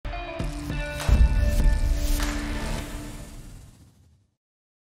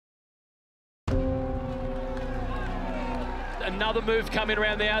Another move coming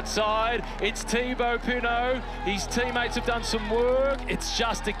around the outside. It's Thibaut Pinot. His teammates have done some work. It's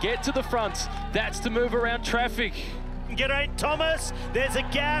just to get to the front. That's to move around traffic. Geraint Thomas, there's a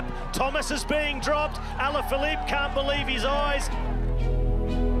gap. Thomas is being dropped. Alaphilippe can't believe his eyes.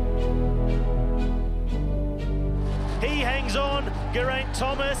 He hangs on. Geraint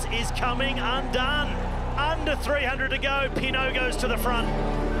Thomas is coming undone. Under 300 to go. Pinot goes to the front.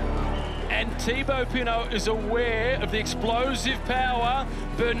 And Thibaut Pinot is aware of the explosive power.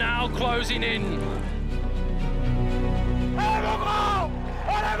 Bernal closing in.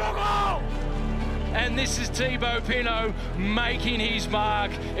 And this is Thibaut Pinot making his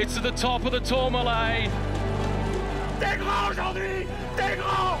mark. It's at the top of the Tourmalet.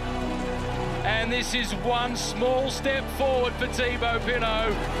 And this is one small step forward for Thibaut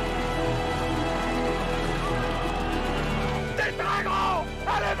Pinot.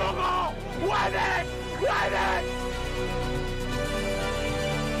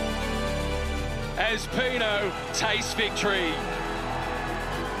 As Pinot tastes victory.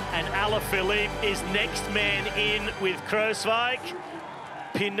 And Alaphilippe is next man in with crosswinds.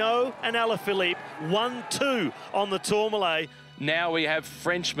 Pinot and Alaphilippe 1-2 on the Tourmalet. Now we have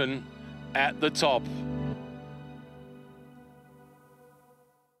Frenchmen at the top.